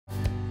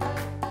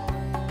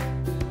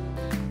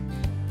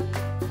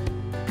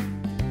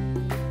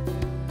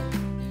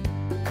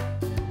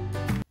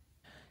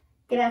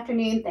Good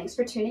afternoon. Thanks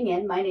for tuning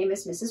in. My name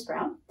is Mrs.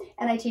 Brown,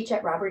 and I teach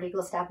at Robert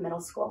Eaglestaff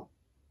Middle School.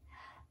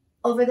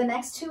 Over the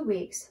next 2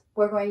 weeks,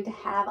 we're going to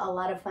have a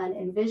lot of fun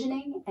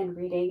envisioning and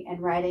reading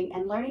and writing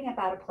and learning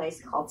about a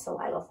place called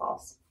Celilo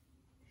Falls.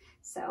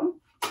 So,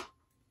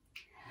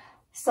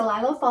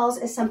 Celilo Falls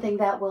is something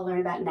that we'll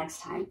learn about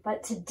next time,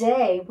 but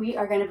today we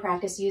are going to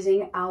practice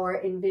using our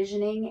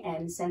envisioning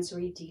and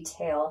sensory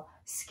detail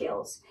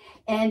skills.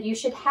 And you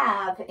should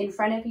have, in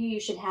front of you, you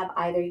should have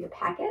either your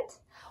packet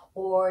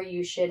or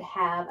you should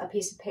have a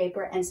piece of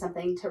paper and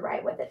something to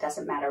write with. It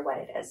doesn't matter what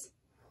it is.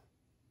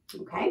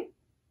 Okay?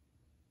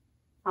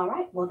 All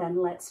right, well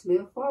then let's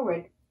move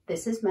forward.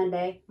 This is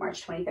Monday,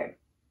 March 23rd.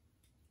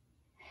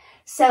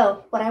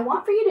 So what I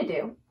want for you to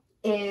do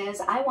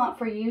is I want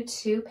for you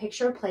to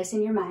picture a place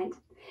in your mind,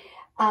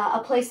 a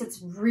place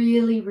that's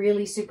really,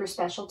 really super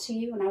special to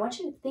you. And I want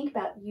you to think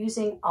about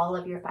using all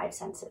of your 5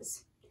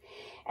 senses.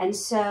 And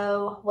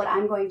so what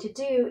I'm going to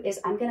do is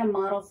I'm going to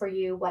model for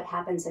you what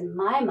happens in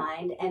my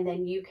mind, and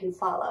then you can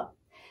follow.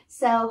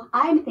 So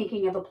I'm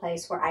thinking of a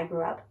place where I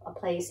grew up, a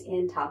place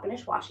in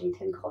Toppenish,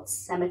 Washington called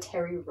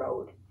Cemetery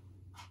Road.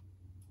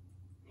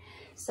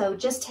 So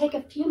just take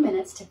a few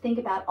minutes to think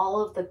about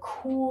all of the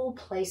cool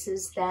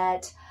places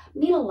that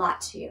mean a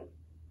lot to you.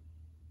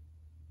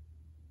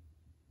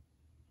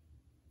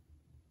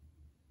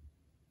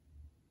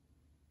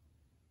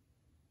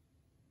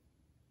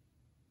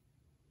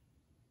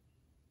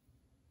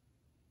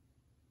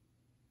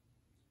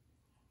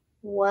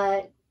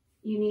 What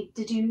you need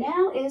to do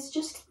now is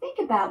just think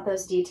about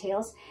those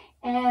details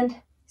and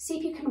see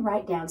if you can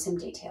write down some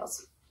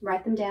details.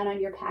 Write them down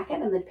on your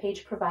packet on the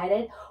page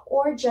provided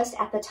or just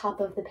at the top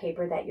of the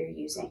paper that you're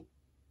using.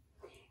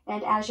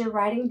 And as you're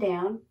writing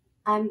down,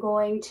 I'm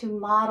going to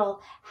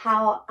model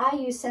how I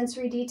use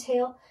sensory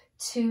detail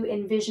to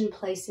envision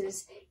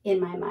places in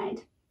my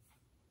mind.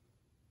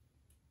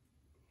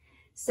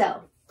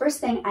 So, first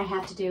thing I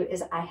have to do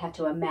is I have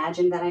to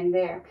imagine that I'm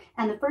there.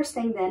 And the first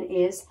thing then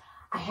is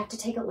I have to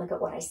take a look at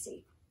what I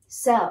see.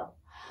 So,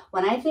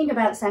 when I think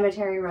about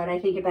Cemetery Road, I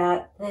think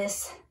about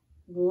this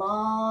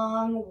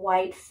long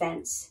white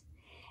fence.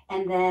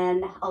 And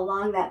then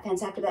along that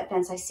fence, after that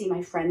fence, I see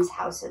my friends'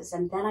 houses.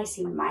 And then I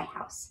see my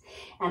house.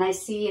 And I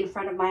see in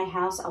front of my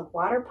house a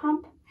water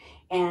pump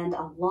and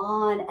a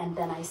lawn. And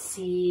then I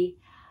see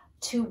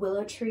 2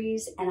 willow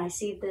trees. And I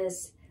see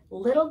this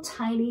little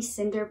tiny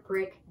cinder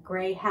brick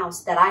gray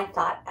house that I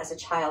thought as a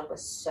child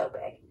was so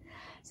big.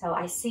 So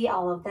I see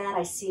all of that.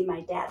 I see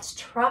my dad's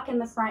truck in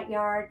the front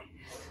yard.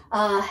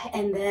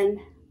 And then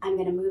I'm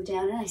going to move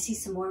down and I see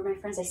some more of my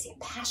friends. I see a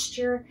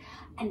pasture.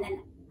 And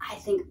then I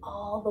think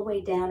all the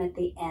way down at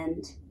the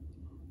end,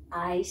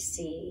 I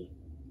see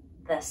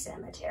the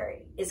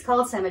cemetery. It's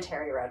called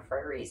Cemetery Road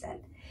for a reason.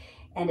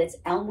 And it's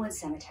Elmwood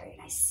Cemetery.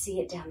 And I see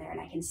it down there.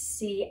 And I can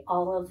see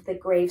all of the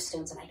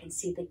gravestones. And I can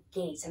see the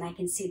gates. And I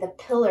can see the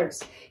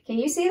pillars. Can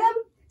you see them?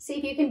 See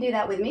if you can do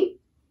that with me.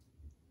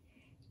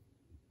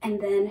 And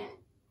then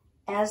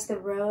as the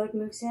road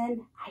moves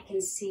in, I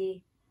can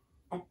see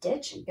a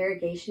ditch, an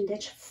irrigation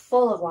ditch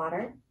full of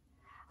water.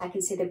 I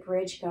can see the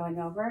bridge going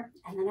over,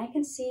 and then I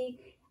can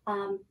see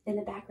in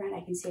the background,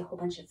 I can see a whole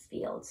bunch of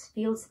fields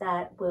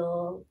that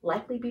will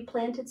likely be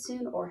planted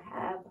soon or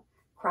have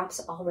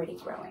crops already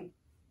growing.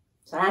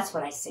 So that's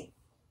what I see.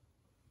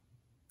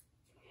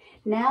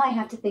 Now I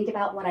have to think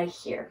about what I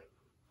hear.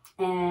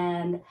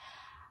 And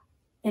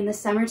in the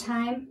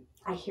summertime,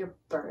 I hear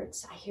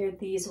birds. I hear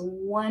these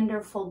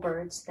wonderful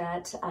birds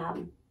that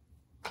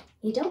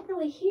you don't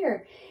really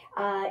hear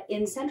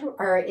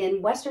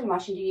in Western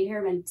Washington. You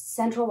hear them in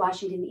Central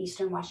Washington,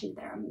 Eastern Washington.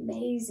 They're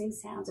amazing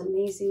sounds,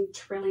 amazing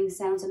trilling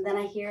sounds. And then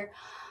I hear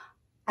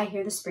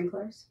the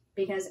sprinklers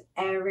because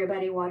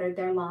everybody watered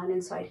their lawn,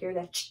 and so I'd hear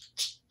the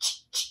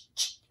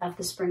of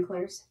the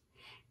sprinklers.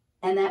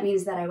 And that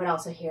means that I would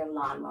also hear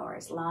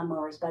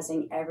lawnmowers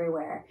buzzing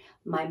everywhere.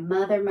 My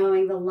mother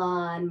mowing the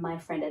lawn, my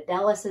friend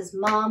Adela's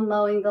mom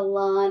mowing the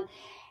lawn,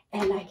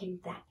 and I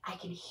can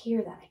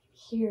hear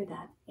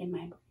that in my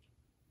brain.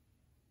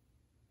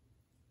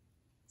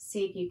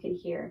 See if you can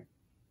hear.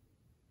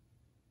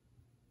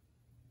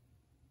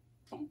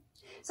 Okay.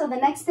 So the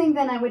next thing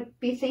then I would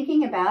be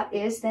thinking about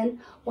is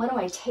then what do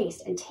I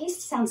taste? And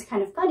taste sounds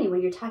kind of funny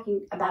when you're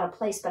talking about a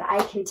place, but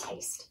I can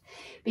taste.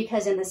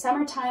 Because in the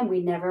summertime, we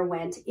never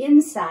went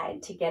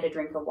inside to get a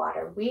drink of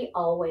water. We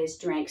always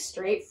drank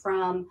straight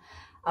from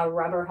a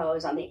rubber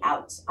hose on the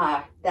outs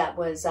that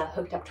was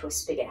hooked up to a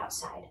spigot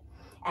outside.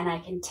 And I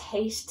can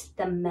taste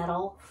the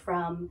metal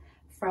from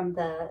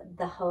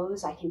the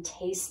hose. I can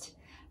taste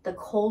the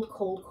cold,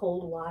 cold,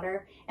 cold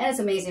water. And it's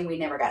amazing we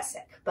never got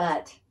sick,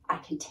 but I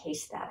can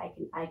taste that.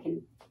 I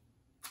can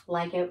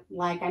like it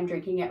like I'm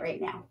drinking it right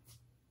now.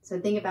 So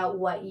think about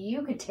what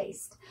you could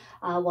taste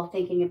while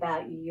thinking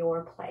about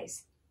your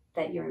place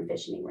that you're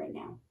envisioning right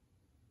now.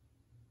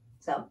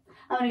 So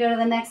I'm going to go to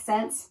the next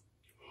sense,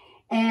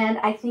 and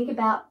I think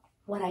about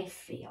what I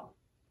feel.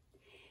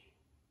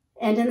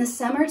 And in the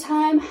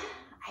summertime,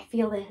 I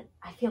feel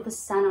the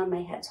sun on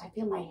my head. So I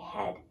feel my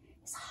head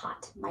is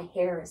hot. My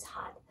hair is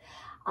hot.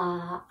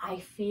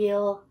 I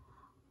feel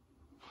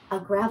a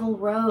gravel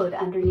road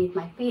underneath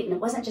my feet. And it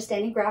wasn't just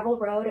any gravel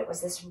road. It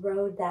was this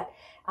road that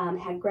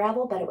had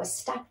gravel, but it was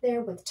stuck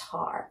there with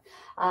tar.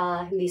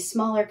 These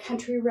smaller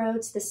country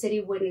roads, the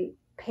city wouldn't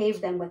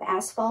pave them with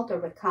asphalt or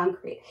with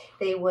concrete.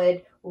 They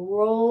would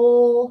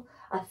roll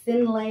a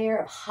thin layer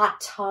of hot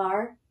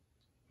tar,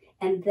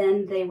 and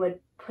then they would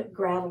put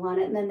gravel on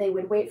it, and then they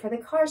would wait for the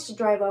cars to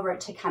drive over it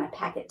to kind of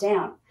pack it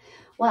down.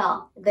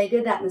 Well, they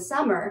did that in the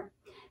summer,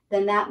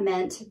 then that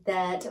meant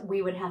that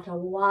we would have to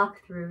walk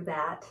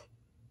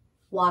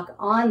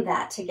on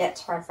that to get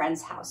to our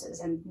friends' houses.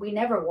 And we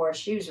never wore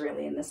shoes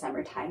really in the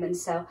summertime. And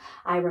so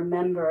I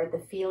remember the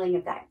feeling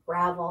of that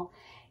gravel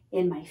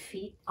on my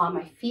feet,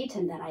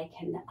 and then I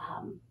can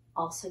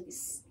also,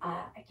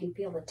 I can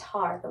feel the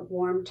tar, the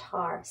warm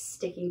tar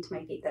sticking to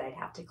my feet that I'd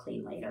have to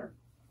clean later.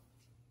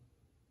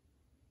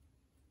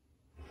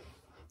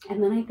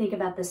 And then I think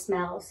about the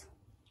smells.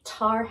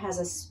 Tar has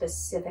a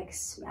specific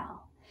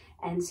smell.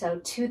 And so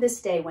to this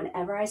day,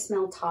 whenever I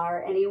smell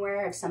tar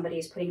anywhere, if somebody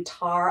is putting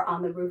tar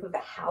on the roof of a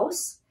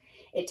house,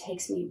 it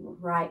takes me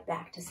right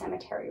back to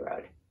Cemetery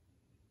Road.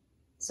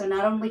 So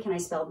not only can I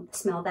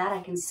smell that,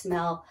 I can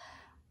smell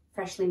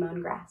freshly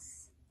mown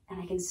grass,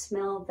 and I can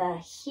smell the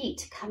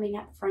heat coming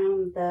up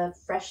from the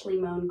freshly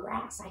mown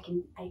grass.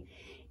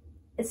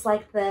 It's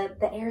like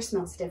the air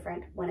smells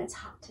different when it's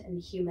hot and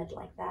humid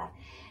like that.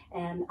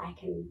 And I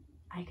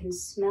can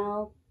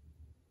smell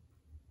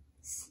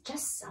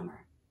just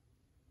summer.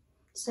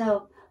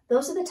 So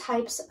those are the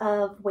types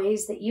of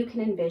ways that you can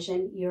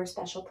envision your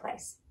special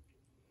place.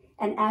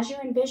 And as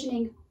you're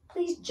envisioning,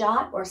 please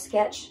jot or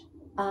sketch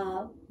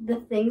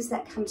the things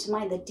that come to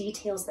mind, the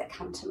details that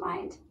come to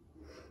mind.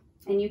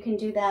 And you can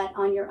do that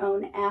on your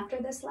own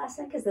after this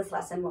lesson, because this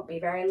lesson won't be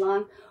very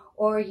long,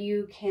 or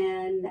you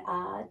can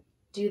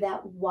do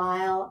that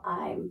while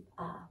I'm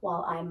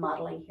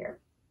modeling here.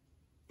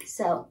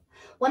 So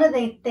one of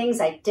the things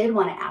I did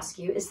want to ask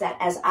you is that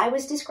as I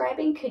was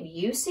describing, could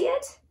you see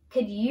it?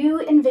 Could you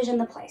envision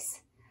the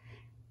place?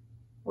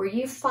 Were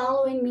you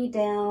following me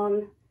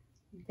down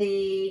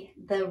the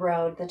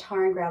road, the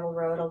tar and gravel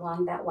road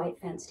along that white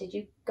fence? Did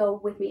you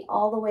go with me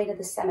all the way to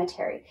the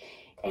cemetery?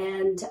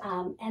 And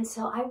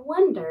so I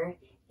wonder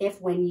if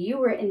when you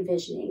were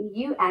envisioning,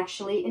 you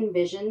actually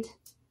envisioned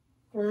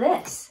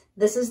this.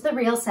 This is the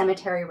real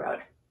cemetery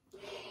road.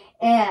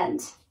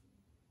 And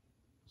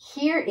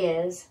here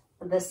is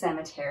the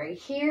cemetery.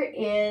 Here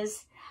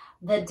is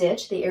the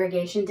ditch, the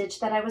irrigation ditch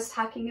that I was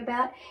talking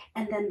about.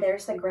 And then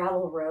there's the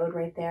gravel road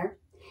right there.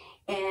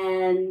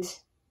 And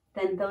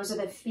then those are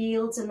the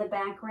fields in the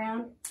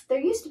background. There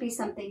used to be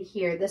something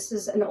here. This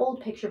is an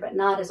old picture, but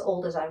not as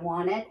old as I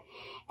want it.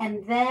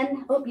 And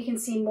then, oh, you can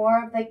see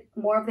more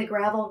of the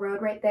gravel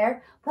road right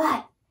there.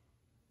 But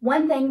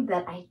one thing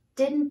that I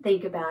didn't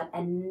think about,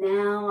 and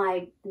now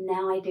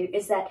I do,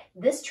 is that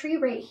this tree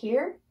right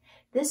here,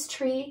 this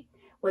tree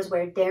was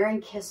where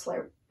Darren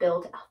Kistler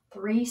built a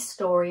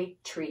 3-story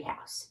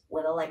treehouse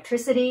with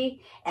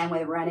electricity and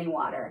with running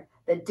water.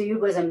 The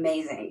dude was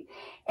amazing.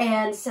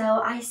 And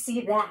so I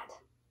see that.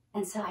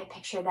 And so I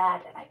picture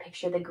that, and I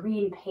picture the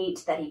green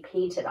paint that he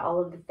painted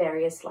all of the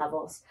various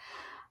levels.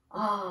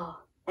 Oh,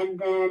 and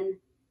then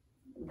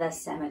the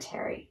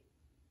cemetery.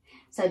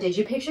 So did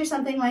you picture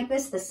something like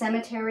this? The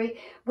cemetery,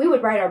 we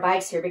would ride our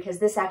bikes here because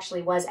this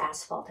actually was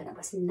asphalt and it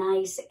was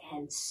nice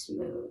and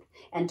smooth,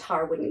 and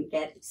tar wouldn't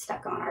get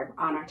stuck on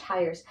our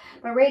tires.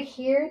 But right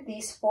here,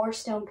 these 4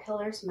 stone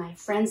pillars, my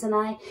friends and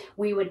I,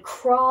 we would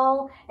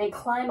crawl and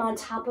climb on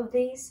top of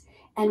these,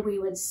 and we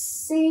would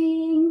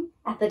sing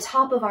at the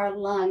top of our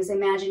lungs,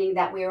 imagining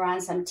that we were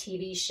on some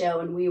TV show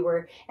and we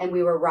were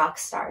rock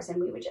stars,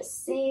 and we would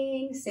just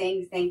sing,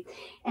 sing, sing.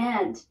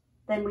 And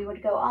then we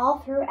would go all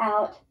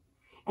throughout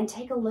and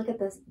take a look at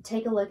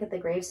the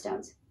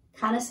gravestones.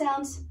 Kind of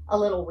sounds a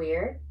little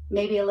weird,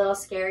 maybe a little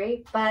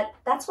scary, but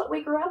that's what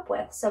we grew up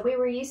with, so we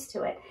were used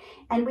to it.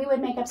 And we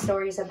would make up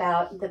stories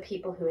about the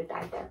people who had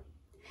died there.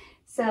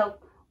 So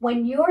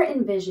when you're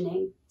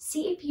envisioning,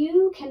 see if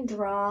you can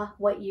draw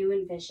what you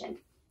envisioned.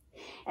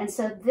 And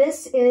so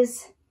this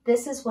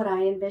is what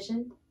I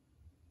envisioned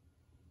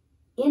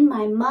in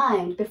my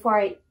mind before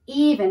I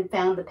even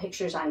found the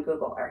pictures on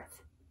Google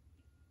Earth.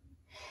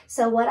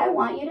 So what I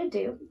want you to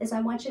do is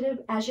I want you to,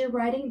 as you're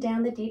writing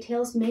down the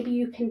details, maybe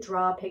you can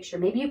draw a picture.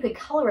 Maybe you could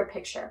color a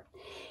picture.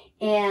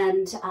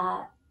 And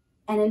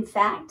in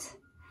fact,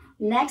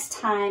 next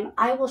time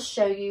I will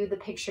show you the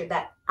picture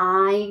that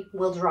I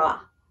will draw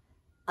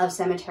of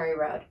Cemetery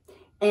Road,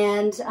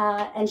 and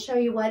show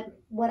you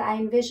what I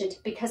envisioned,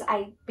 because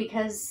I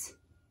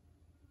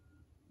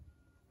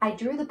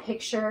drew the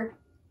picture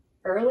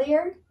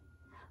earlier,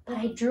 but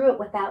I drew it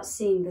without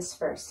seeing this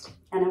first.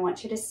 And I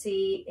want you to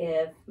see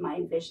if my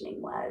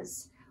envisioning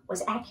was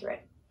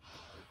accurate.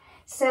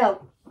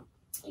 So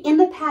in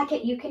the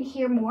packet, you can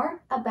hear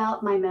more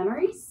about my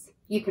memories.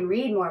 You can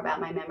read more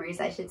about my memories,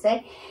 I should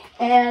say.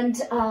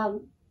 And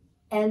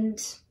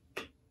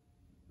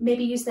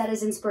maybe use that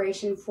as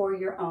inspiration for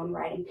your own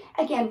writing.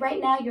 Again,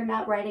 right now, you're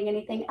not writing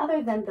anything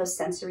other than those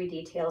sensory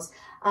details,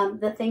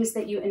 the things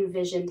that you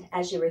envisioned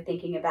as you were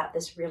thinking about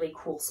this really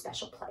cool,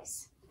 special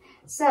place.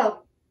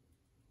 So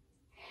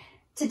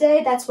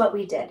today, that's what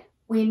we did.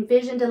 We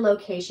envisioned a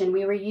location.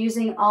 We were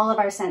using all of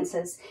our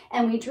senses,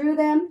 and we drew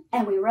them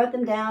and we wrote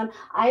them down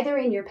either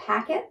in your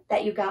packet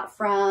that you got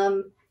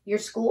from your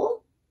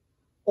school,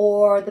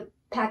 or the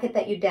packet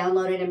that you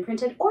downloaded and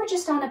printed, or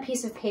just on a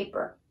piece of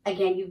paper.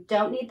 Again, you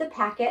don't need the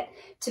packet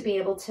to be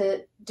able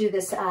to do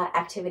this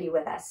activity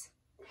with us.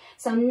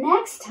 So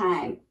next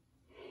time,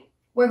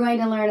 we're going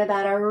to learn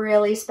about a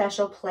really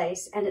special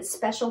place, and it's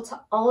special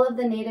to all of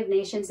the Native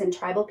nations and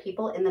tribal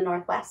people in the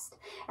Northwest.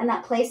 And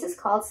that place is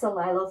called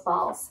Celilo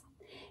Falls.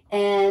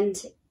 And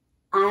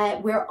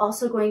we're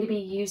also going to be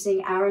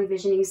using our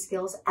envisioning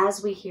skills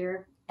as we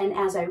hear and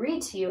as I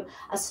read to you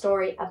a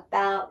story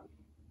about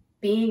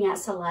being at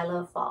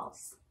Celilo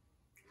Falls.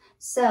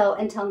 So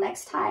until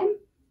next time,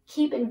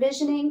 keep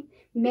envisioning,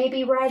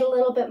 maybe write a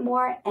little bit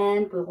more,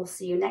 and we will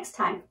see you next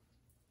time.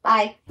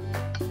 Bye.